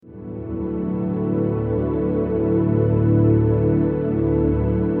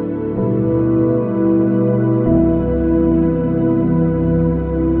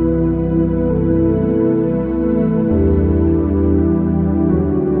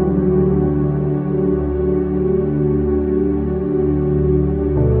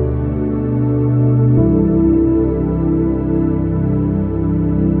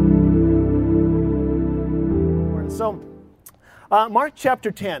Mark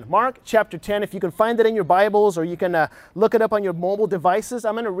chapter 10. Mark chapter 10, if you can find it in your Bibles or you can look it up on your mobile devices.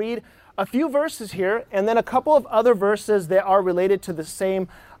 I'm going to read a few verses here and then a couple of other verses that are related to the same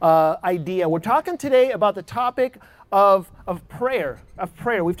idea. We're talking today about the topic of prayer.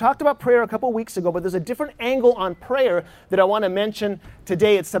 We've talked about prayer a couple of weeks ago, but there's a different angle on prayer that I want to mention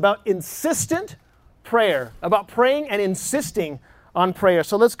today. It's about insistent prayer, about praying and insisting on prayer.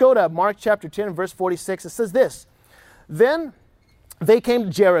 So let's go to Mark chapter 10, verse 46. It says this: Then they came to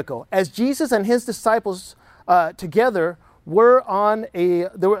Jericho. As Jesus and his disciples together were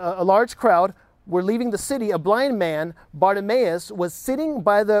there were a large crowd were leaving the city. A blind man, Bartimaeus, was sitting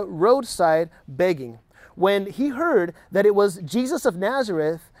by the roadside begging. When he heard that it was Jesus of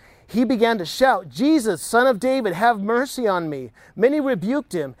Nazareth, he began to shout, "Jesus, Son of David, have mercy on me." Many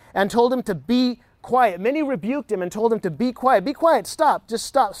rebuked him and told him to be quiet. Many rebuked him and told him to be quiet. Be quiet. Stop. Just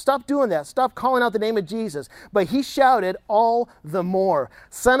stop. Stop doing that. Stop calling out the name of Jesus. But he shouted all the more,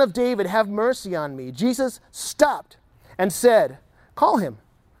 "Son of David, have mercy on me." Jesus stopped and said, "Call him."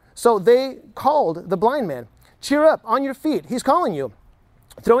 So they called the blind man. "Cheer up, on your feet. He's calling you."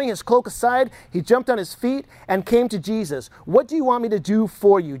 Throwing his cloak aside, he jumped on his feet and came to Jesus. "What do you want me to do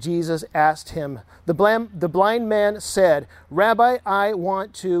for you?" Jesus asked him. The blind man said, "Rabbi, I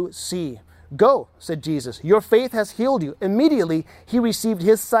want to see." "Go," said Jesus. "Your faith has healed you." Immediately, he received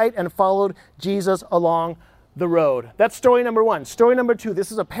his sight and followed Jesus along the road. That's story number one. Story number two,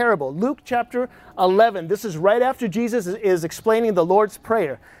 this is a parable. Luke chapter 11. This is right after Jesus is explaining the Lord's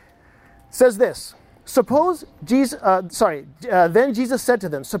Prayer. It says this: Then Jesus said to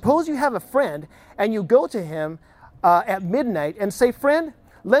them, "Suppose you have a friend and you go to him at midnight and say, 'Friend,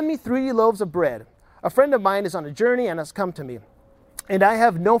 lend me 3 loaves of bread. A friend of mine is on a journey and has come to me, and I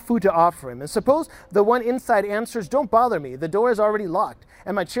have no food to offer him.' And suppose the one inside answers, 'Don't bother me. The door is already locked,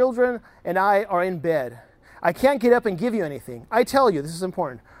 and my children and I are in bed. I can't get up and give you anything.' I tell you," this is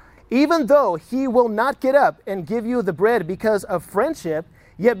important, "even though he will not get up and give you the bread because of friendship,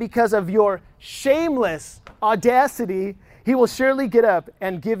 yet because of your shameless audacity, he will surely get up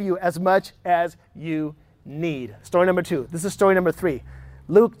and give you as much as you need." Story number two. This is story number three.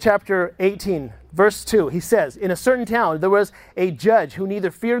 Luke chapter 18, verse 2, he says, "In a certain town there was a judge who neither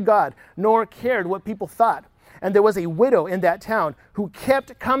feared God nor cared what people thought. And there was a widow in that town who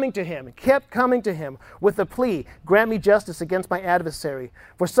kept coming to him with the plea, 'Grant me justice against my adversary.'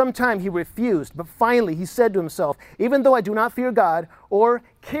 For some time he refused, but finally he said to himself, 'Even though I do not fear God or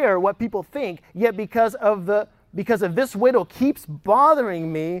care what people think, yet because of this widow keeps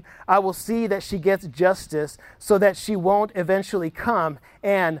bothering me, I will see that she gets justice so that she won't eventually come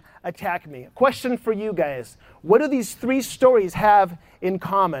and attack me.'" Question for you guys: what do these 3 stories have in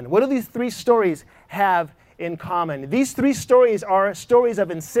common? What do these 3 stories have in common? These 3 stories are stories of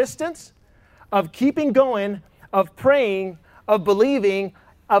insistence, of keeping going, of praying, of believing,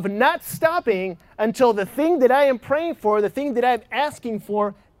 of not stopping until the thing that I am praying for, the thing that I'm asking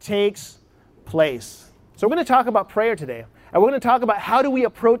for, takes place. So we're going to talk about prayer today, and we're going to talk about how do we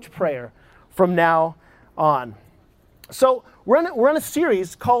approach prayer from now on. So we're on a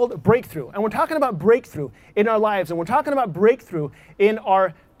series called Breakthrough, and we're talking about breakthrough in our lives, and we're talking about breakthrough in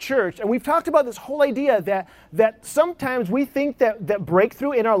our church. And we've talked about this whole idea that sometimes we think that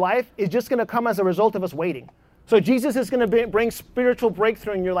breakthrough in our life is just going to come as a result of us waiting. So Jesus is going to bring spiritual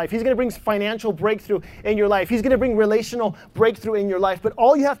breakthrough in your life. He's going to bring financial breakthrough in your life. He's going to bring relational breakthrough in your life. But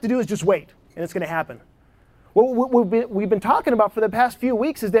all you have to do is just wait, and it's going to happen. What we've been talking about for the past few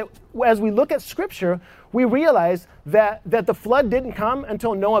weeks is that as we look at Scripture, we realize that the flood didn't come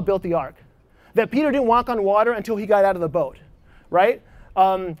until Noah built the ark. That Peter didn't walk on water until he got out of the boat, right?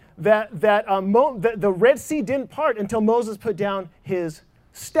 The Red Sea didn't part until Moses put down his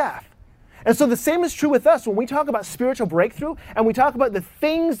staff. And so the same is true with us when we talk about spiritual breakthrough and we talk about the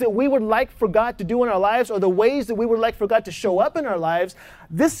things that we would like for God to do in our lives or the ways that we would like for God to show up in our lives.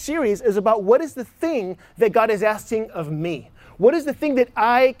 This series is about what is the thing that God is asking of me? What is the thing that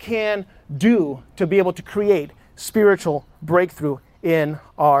I can do to be able to create spiritual breakthrough in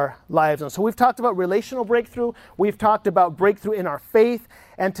our lives? And so we've talked about relational breakthrough. We've talked about breakthrough in our faith.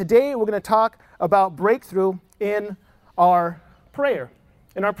 And today we're going to talk about breakthrough in our prayer.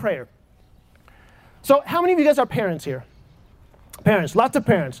 So how many of you guys are parents here? Parents, lots of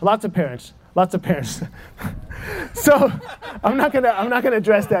parents. So I'm not gonna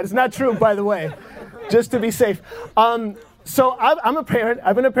address that. It's not true, by the way, just to be safe. So I'm a parent.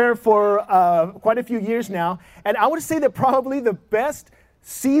 I've been a parent for quite a few years now, and I would say that probably the best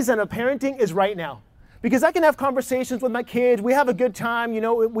season of parenting is right now, because I can have conversations with my kids. We have a good time. It's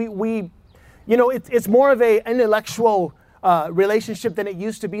more of an intellectual relationship than it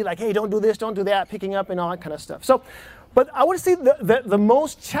used to be. Like, hey, don't do this, don't do that, picking up and all that kind of stuff. So, But I would say the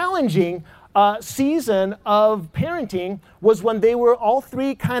most challenging season of parenting was when they were all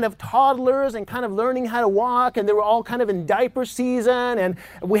three kind of toddlers and kind of learning how to walk, and they were all kind of in diaper season, and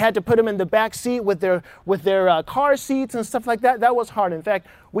we had to put them in the back seat with their car seats and stuff like that. That was hard. In fact,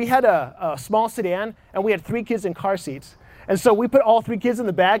 we had a small sedan, and we had 3 kids in car seats. And so we put all 3 kids in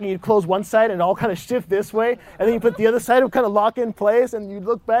the back, and you'd close one side and it all kind of shift this way, and then you put the other side, it would kind of lock in place, and you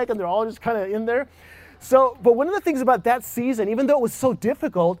look back and they're all just kind of in there. So, but one of the things about that season, even though it was so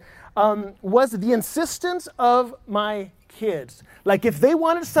difficult, was the insistence of my kids. Like if they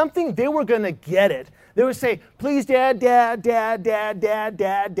wanted something, they were going to get it. They would say, please, Dad, Dad, Dad, Dad, Dad,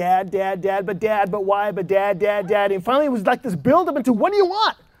 Dad, Dad, Dad, Dad, but why, but Dad, Dad, Dad. And finally it was like this build up into, what do you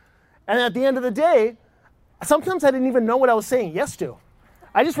want? And at the end of the day, sometimes I didn't even know what I was saying yes to.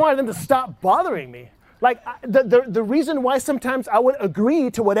 I just wanted them to stop bothering me. Like the reason why sometimes I would agree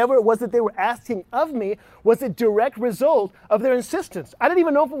to whatever it was that they were asking of me was a direct result of their insistence. I didn't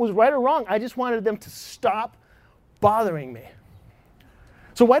even know if it was right or wrong. I just wanted them to stop bothering me.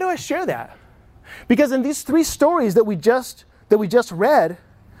 So why do I share that? Because in these 3 stories that we just read,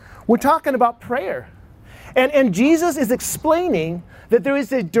 we're talking about prayer. And Jesus is explaining that there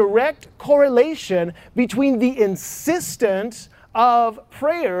is a direct correlation between the insistence of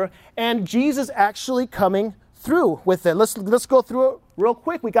prayer and Jesus actually coming through with it. Let's go through it real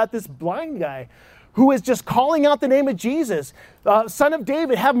quick. We got this blind guy who is just calling out the name of Jesus. Son of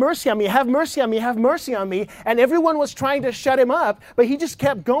David, have mercy on me, have mercy on me, have mercy on me. And everyone was trying to shut him up, but he just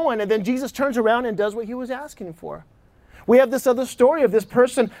kept going. And then Jesus turns around and does what he was asking for. We have this other story of this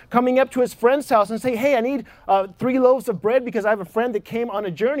person coming up to his friend's house and saying, hey, I need 3 loaves of bread because I have a friend that came on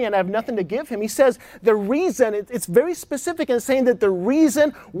a journey and I have nothing to give him. He says the reason, it's very specific in saying that the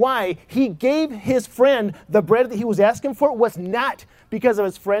reason why he gave his friend the bread that he was asking for was not because of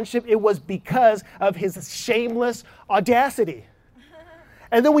his friendship. It was because of his shameless audacity.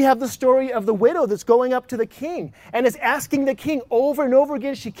 And then we have the story of the widow that's going up to the king and is asking the king over and over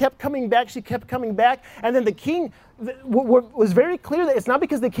again. She kept coming back. She kept coming back. And then the king was very clear that it's not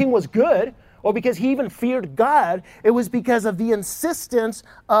because the king was good or because he even feared God. It was because of the insistence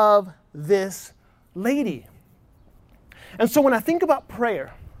of this lady. And so when I think about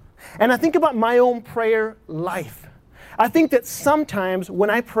prayer and I think about my own prayer life, I think that sometimes when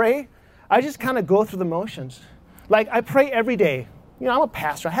I pray, I just kind of go through the motions. Like I pray every day. You know, I'm a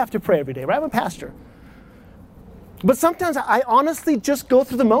pastor. I have to pray every day, right? I'm a pastor. But sometimes I honestly just go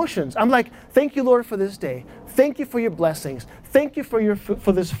through the motions. I'm like, thank you, Lord, for this day. Thank you for your blessings. Thank you for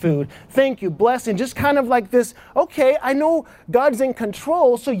this food. Thank you, blessing. Just kind of like this, okay, I know God's in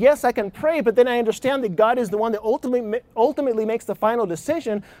control, so yes, I can pray, but then I understand that God is the one that ultimately makes the final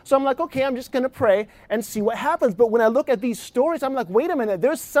decision. So I'm like, okay, I'm just going to pray and see what happens. But when I look at these stories, I'm like, wait a minute,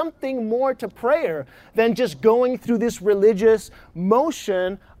 there's something more to prayer than just going through this religious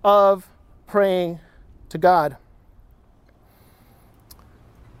motion of praying to God.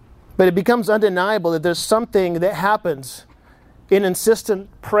 But it becomes undeniable that there's something that happens in insistent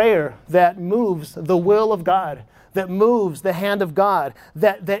prayer that moves the will of God, that moves the hand of God,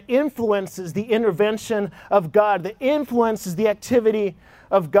 that influences the intervention of God, that influences the activity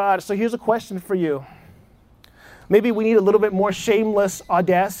of God. So here's a question for you. Maybe we need a little bit more shameless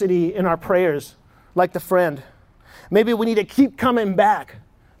audacity in our prayers, like the friend. Maybe we need to keep coming back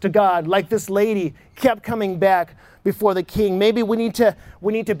to God, like this lady kept coming back before the king. Maybe we need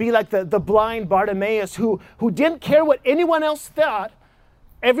to be like the blind Bartimaeus who didn't care what anyone else thought.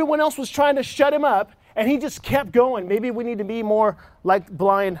 Everyone else was trying to shut him up, and he just kept going. Maybe we need to be more like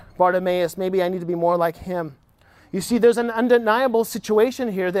blind Bartimaeus. Maybe I need to be more like him. You see, there's an undeniable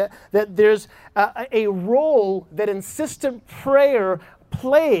situation here that there's a role that insistent prayer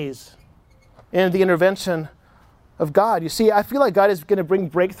plays in the intervention of God. You see, I feel like God is going to bring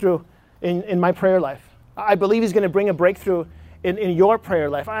breakthrough in my prayer life. I believe he's going to bring a breakthrough in your prayer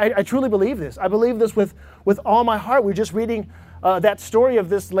life. I truly believe this. I believe this with all my heart. We're just reading that story of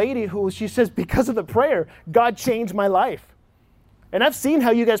this lady who, she says, because of the prayer, God changed my life. And I've seen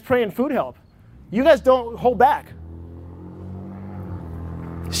how you guys pray in Food Help. You guys don't hold back.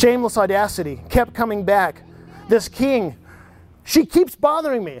 Shameless audacity, kept coming back. This king, she keeps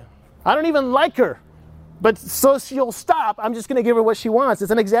bothering me. I don't even like her. But so she'll stop. I'm just going to give her what she wants.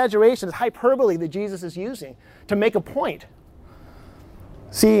 It's an exaggeration. It's hyperbole that Jesus is using to make a point.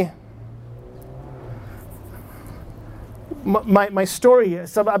 See, my story,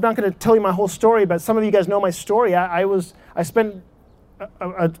 so I'm not going to tell you my whole story, but some of you guys know my story. I spent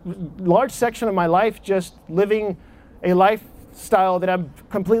a large section of my life just living a lifestyle that I'm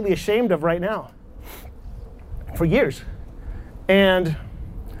completely ashamed of right now for years. And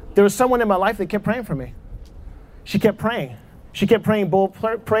there was someone in my life that kept praying for me. She kept praying. She kept praying bold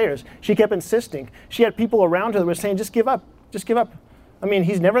prayers. She kept insisting. She had people around her that were saying, just give up. Just give up. I mean,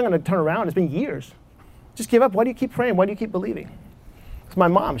 he's never going to turn around. It's been years. Just give up. Why do you keep praying? Why do you keep believing? It's my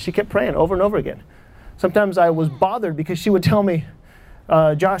mom. She kept praying over and over again. Sometimes I was bothered because she would tell me,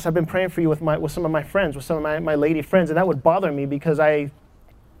 Josh, I've been praying for you with some of my friends, with some of my lady friends, and that would bother me because I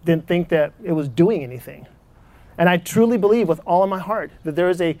didn't think that it was doing anything. And I truly believe with all of my heart that there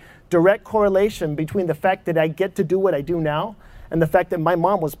is a direct correlation between the fact that I get to do what I do now and the fact that my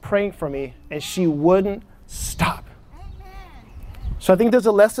mom was praying for me and she wouldn't stop. So I think there's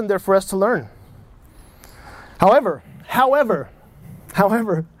a lesson there for us to learn. However,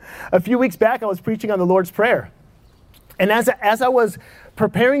 a few weeks back I was preaching on the Lord's Prayer. And as I was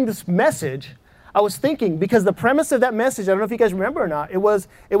preparing this message, I was thinking, because the premise of that message, I don't know if you guys remember or not, it was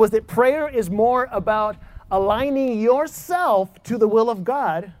that prayer is more about aligning yourself to the will of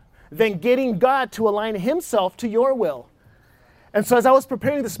God than getting God to align himself to your will. And so as I was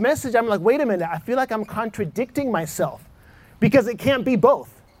preparing this message, I'm like, wait a minute, I feel like I'm contradicting myself because it can't be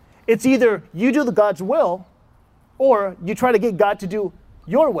both. It's either you do the God's will or you try to get God to do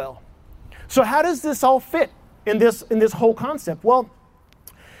your will. So how does this all fit in this whole concept? Well,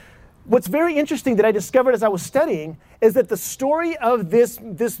 what's very interesting that I discovered as I was studying is that the story of this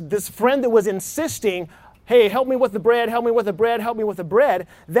friend that was insisting, hey, help me with the bread, help me with the bread, help me with the bread,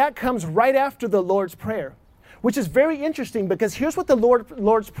 that comes right after the Lord's Prayer, which is very interesting because here's what the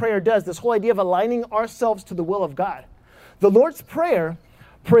Lord's Prayer does, this whole idea of aligning ourselves to the will of God. The Lord's Prayer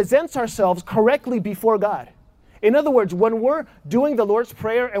presents ourselves correctly before God. In other words, when we're doing the Lord's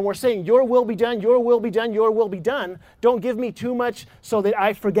Prayer and we're saying, your will be done, your will be done, your will be done, don't give me too much so that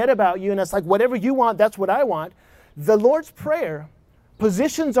I forget about you. And it's like, whatever you want, that's what I want. The Lord's Prayer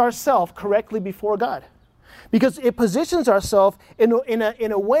positions ourselves correctly before God because it positions ourselves in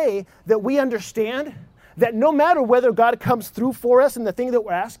a way that we understand that no matter whether God comes through for us in the thing that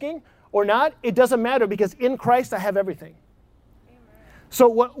we're asking or not, it doesn't matter because in Christ I have everything. So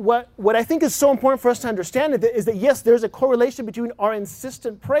what I think is so important for us to understand is that yes, there's a correlation between our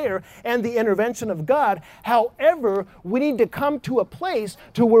insistent prayer and the intervention of God. However, we need to come to a place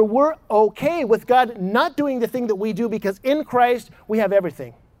to where we're okay with God not doing the thing that we do because in Christ we have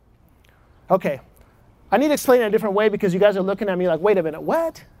everything. Okay, I need to explain it a different way because you guys are looking at me like, wait a minute,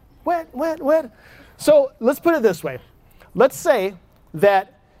 what? So let's put it this way. Let's say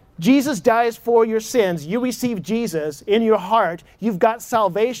that Jesus dies for your sins. You receive Jesus in your heart. You've got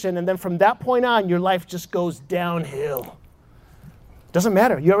salvation. And then from that point on, your life just goes downhill. Doesn't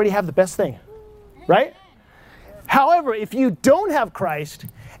matter. You already have the best thing, right? However, if you don't have Christ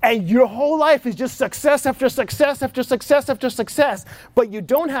and your whole life is just success after success after success after success, but you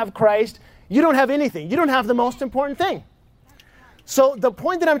don't have Christ, you don't have anything. You don't have the most important thing. So the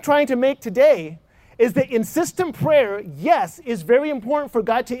point that I'm trying to make today is that insistent prayer, yes, is very important for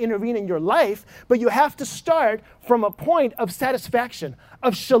God to intervene in your life, but you have to start from a point of satisfaction,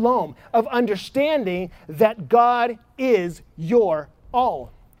 of shalom, of understanding that God is your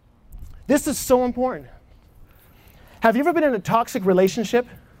all. This is so important. Have you ever been in a toxic relationship?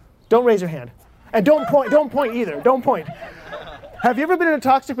 Don't raise your hand. And don't point either. Don't point. Have you ever been in a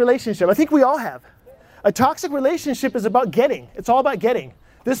toxic relationship? I think we all have. A toxic relationship is about getting. It's all about getting.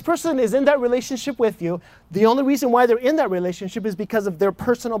 This person is in that relationship with you. The only reason why they're in that relationship is because of their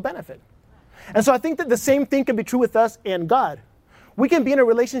personal benefit. And so I think that the same thing can be true with us and God. We can be in a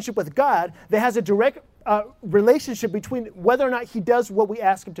relationship with God that has a direct relationship between whether or not he does what we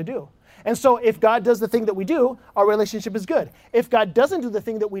ask him to do. And so if God does the thing that we do, our relationship is good. If God doesn't do the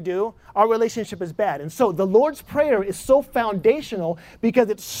thing that we do, our relationship is bad. And so the Lord's Prayer is so foundational because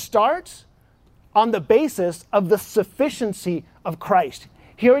it starts on the basis of the sufficiency of Christ.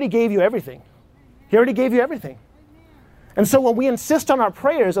 He already gave you everything. He already gave you everything. And so when we insist on our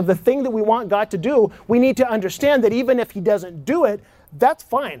prayers of the thing that we want God to do, we need to understand that even if he doesn't do it, that's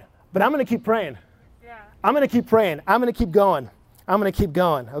fine. But I'm going to keep praying. Yeah. I'm going to keep praying. I'm going to keep going. I'm going to keep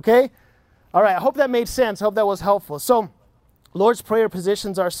going. Okay? All right. I hope that made sense. I hope that was helpful. So Lord's Prayer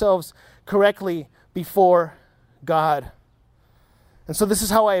positions ourselves correctly before God. And so this is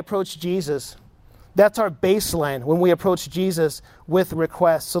how I approach Jesus. That's our baseline when we approach Jesus with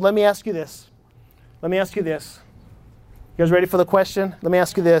requests. So let me ask you this. You guys ready for the question? Let me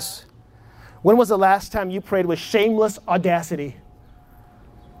ask you this. When was the last time you prayed with shameless audacity?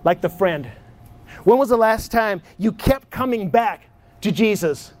 Like the friend. When was the last time you kept coming back to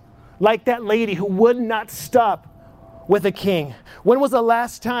Jesus? Like that lady who would not stop with a king. When was the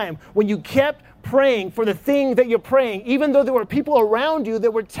last time when you kept praying for the thing that you're praying, even though there were people around you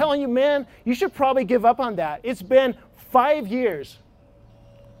that were telling you, man, you should probably give up on that. It's been 5 years.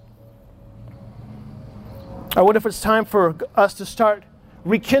 I wonder if it's time for us to start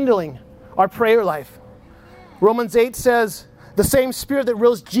rekindling our prayer life. Romans 8 says, the same Spirit that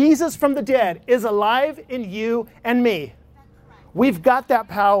rose Jesus from the dead is alive in you and me. We've got that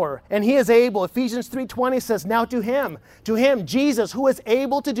power, and He is able. Ephesians 3:20 says, now to Him, Jesus, who is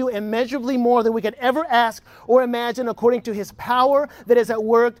able to do immeasurably more than we could ever ask or imagine according to His power that is at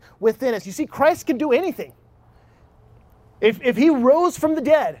work within us. You see, Christ can do anything. If He rose from the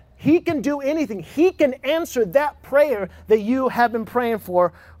dead, He can do anything. He can answer that prayer that you have been praying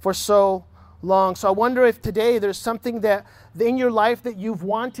for so long. So I wonder if today there's something that in your life that you've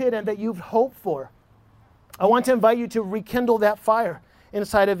wanted and that you've hoped for. I want to invite you to rekindle that fire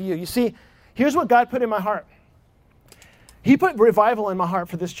inside of you. You see, here's what God put in my heart. He put revival in my heart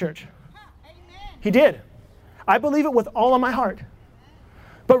for this church. He did. I believe it with all of my heart.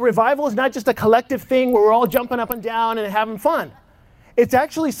 But revival is not just a collective thing where we're all jumping up and down and having fun. It's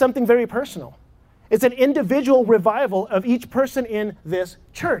actually something very personal. It's an individual revival of each person in this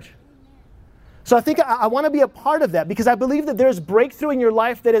church. So I think I want to be a part of that because I believe that there's breakthrough in your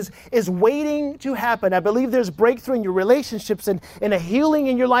life that is waiting to happen. I believe there's breakthrough in your relationships and a healing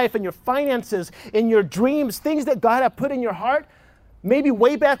in your life and your finances, in your dreams, things that God has put in your heart. Maybe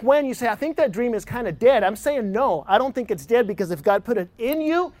way back when you say, I think that dream is kind of dead. I'm saying no, I don't think it's dead because if God put it in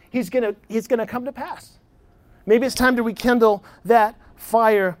you, He's gonna come to pass. Maybe it's time to rekindle that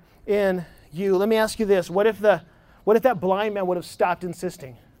fire in you. Let me ask you this. What if that blind man would have stopped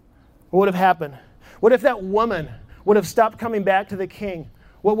insisting? What would have happened? What if that woman would have stopped coming back to the king?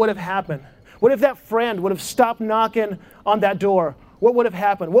 What would have happened? What if that friend would have stopped knocking on that door? What would have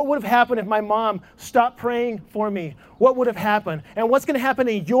happened? What would have happened if my mom stopped praying for me? What would have happened? And what's going to happen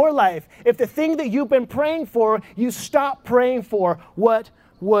in your life if the thing that you've been praying for, you stop praying for? What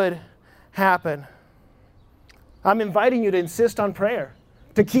would happen? I'm inviting you to insist on prayer,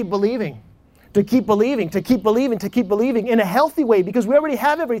 to keep believing. To keep believing, to keep believing, to keep believing in a healthy way because we already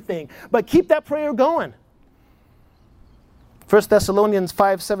have everything. But keep that prayer going. 1 Thessalonians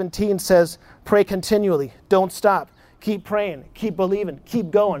 5:17 says, pray continually. Don't stop. Keep praying. Keep believing.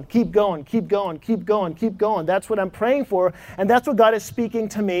 Keep going. Keep going. Keep going. Keep going. Keep going. That's what I'm praying for. And that's what God is speaking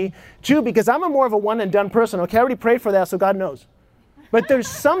to me too because I'm more of a one and done person. Okay, I already prayed for that, so God knows. But there's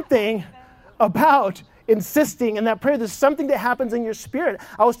something about insisting in that prayer. There's something that happens in your spirit.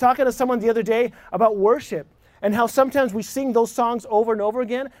 I was talking to someone the other day about worship and how sometimes we sing those songs over and over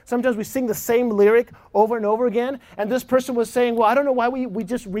again. Sometimes we sing the same lyric over and over again. And this person was saying, well, I don't know why we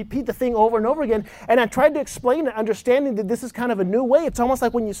just repeat the thing over and over again. And I tried to explain it, understanding that this is kind of a new way. It's almost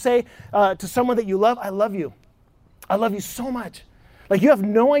like when you say to someone that you love, I love you. I love you so much. Like you have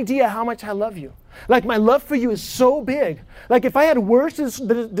no idea how much I love you. Like my love for you is so big. Like if I had words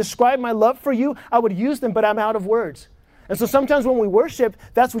to describe my love for you, I would use them, but I'm out of words. And so sometimes when we worship,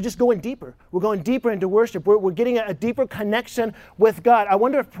 we're just going deeper. We're going deeper into worship. We're getting a deeper connection with God. I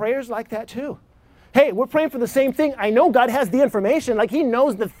wonder if prayer's like that too. Hey, we're praying for the same thing. I know God has the information. Like He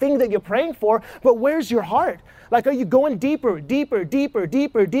knows the thing that you're praying for, but where's your heart? Like, are you going deeper, deeper, deeper,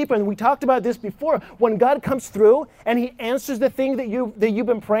 deeper, deeper? And we talked about this before. When God comes through and He answers the thing that you've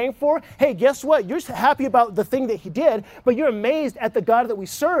been praying for, hey, guess what? You're happy about the thing that He did, but you're amazed at the God that we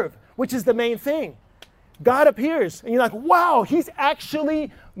serve, which is the main thing. God appears, and you're like, wow, He's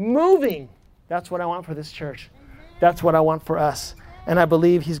actually moving. That's what I want for this church. That's what I want for us. And I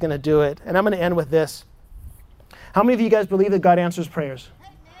believe He's going to do it. And I'm going to end with this. How many of you guys believe that God answers prayers?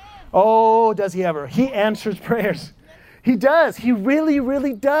 Oh, does He ever? He answers prayers. He does. He really,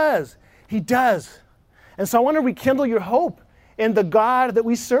 really does. He does. And so I want to rekindle your hope in the God that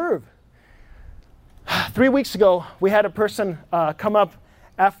we serve. 3 weeks ago, we had a person come up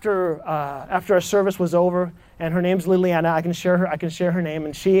after our service was over, and her name's Liliana. I can share her name,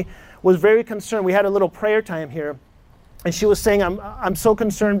 and she was very concerned. We had a little prayer time here, and she was saying, I'm so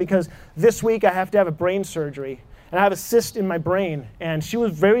concerned because this week I have to have a brain surgery. And I have a cyst in my brain. And she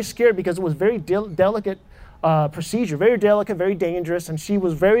was very scared because it was very delicate procedure, very delicate, very dangerous. And she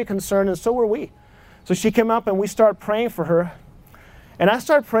was very concerned, and so were we. So she came up, and we started praying for her. And I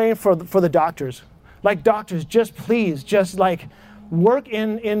started praying for the doctors. Like, doctors, just please, just like work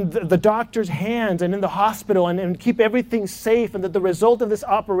in the doctor's hands and in the hospital and keep everything safe, and that the result of this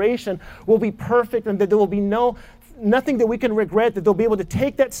operation will be perfect, and that there will be nothing that we can regret, that they'll be able to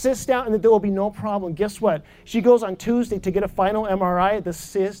take that cyst out and that there will be no problem. Guess what? She goes on Tuesday to get a final MRI. The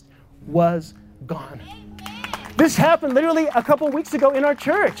cyst was gone. Amen. This happened literally a couple weeks ago in our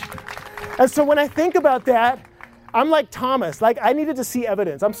church. And so when I think about that, I'm like Thomas. Like, I needed to see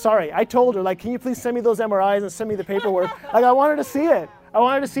evidence. I'm sorry. I told her, like, can you please send me those MRIs and send me the paperwork? Like, I wanted to see it.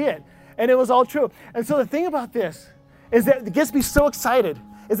 And it was all true. And so the thing about this is that it gets me so excited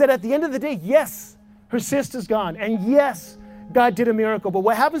is that at the end of the day, yes, her cyst is gone. And yes, God did a miracle. But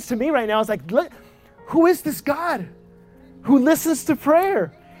what happens to me right now is like, who is this God who listens to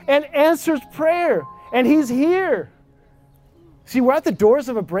prayer and answers prayer? And he's here. See, we're at the doors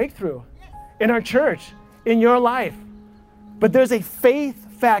of a breakthrough in our church, in your life. But there's a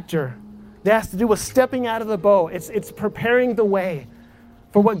faith factor that has to do with stepping out of the boat. It's preparing the way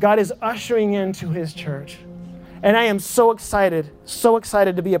for what God is ushering into his church. And I am so excited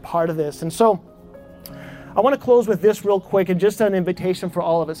to be a part of this. And so I want to close with this real quick and just an invitation for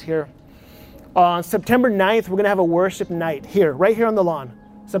all of us here. On September 9th, we're going to have a worship night here, right here on the lawn.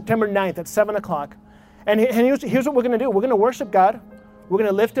 September 9th at 7 o'clock. And here's what we're going to do. We're going to worship God. We're going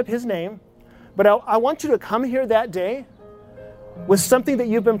to lift up his name. But I want you to come here that day with something that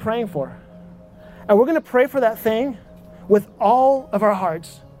you've been praying for. And we're going to pray for that thing with all of our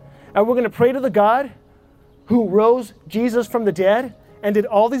hearts. And we're going to pray to the God who rose Jesus from the dead and did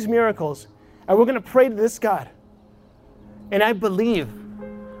all these miracles. And we're going to pray to this God. And I believe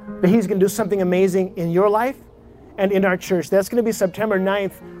that he's going to do something amazing in your life and in our church. That's going to be September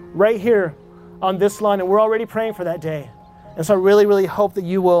 9th right here on this lawn. And we're already praying for that day. And so I really, really hope that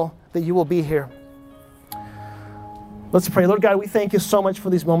you will be here. Let's pray. Lord God, we thank you so much for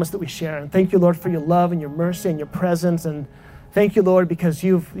these moments that we share. And thank you, Lord, for your love and your mercy and your presence. And thank you, Lord, because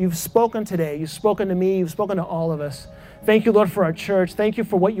you've spoken today. You've spoken to me. You've spoken to all of us. Thank you, Lord, for our church. Thank you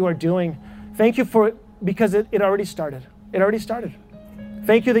for what you are doing. Thank you for it because it already started. It already started.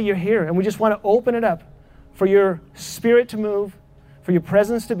 Thank you that you're here. And we just want to open it up for your spirit to move, for your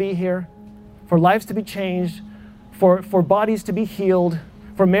presence to be here, for lives to be changed, for bodies to be healed,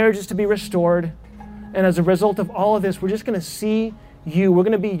 for marriages to be restored. And as a result of all of this, we're just going to see you. We're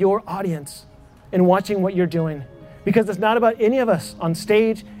going to be your audience in watching what you're doing. Because it's not about any of us on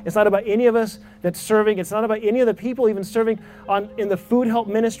stage. It's not about any of us that's serving. It's not about any of the people even serving in the food help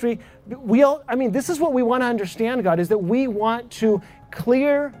ministry. This is what we want to understand, God, is that we want to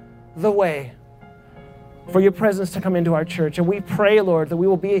clear the way for your presence to come into our church. And we pray, Lord, that we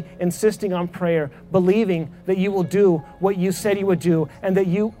will be insisting on prayer, believing that you will do what you said you would do and that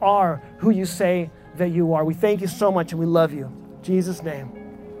you are who you say that you are. We thank you so much and we love you. In Jesus' name,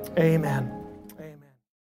 amen.